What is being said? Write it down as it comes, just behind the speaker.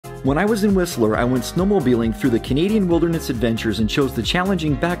When I was in Whistler, I went snowmobiling through the Canadian Wilderness Adventures and chose the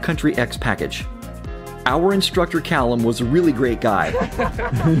challenging Backcountry X package. Our instructor Callum was a really great guy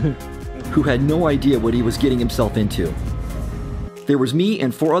who had no idea what he was getting himself into. There was me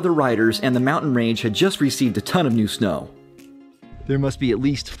and 4 other riders, and the mountain range had just received a ton of new snow. There must be at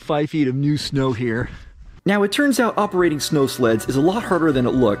least 5 feet of new snow here. Now, it turns out operating snow sleds is a lot harder than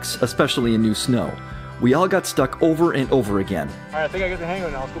it looks, especially in new snow. We all got stuck over and over again. All right, I think I get the hang of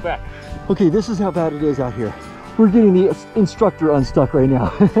it now. Let's go back. Okay, this is how bad it is out here. We're getting the instructor unstuck right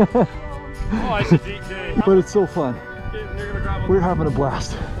now. Oh, I see DK. But it's so fun. Okay, We're having a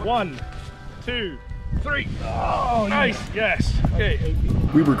blast. 1, 2, 3. Oh, nice. Yes. Okay.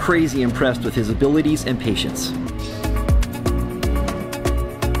 We were crazy impressed with his abilities and patience.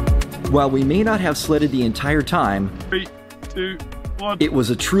 While we may not have sledded the entire time, 3, 2, 1. It was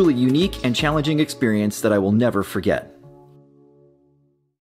a truly unique and challenging experience that I will never forget.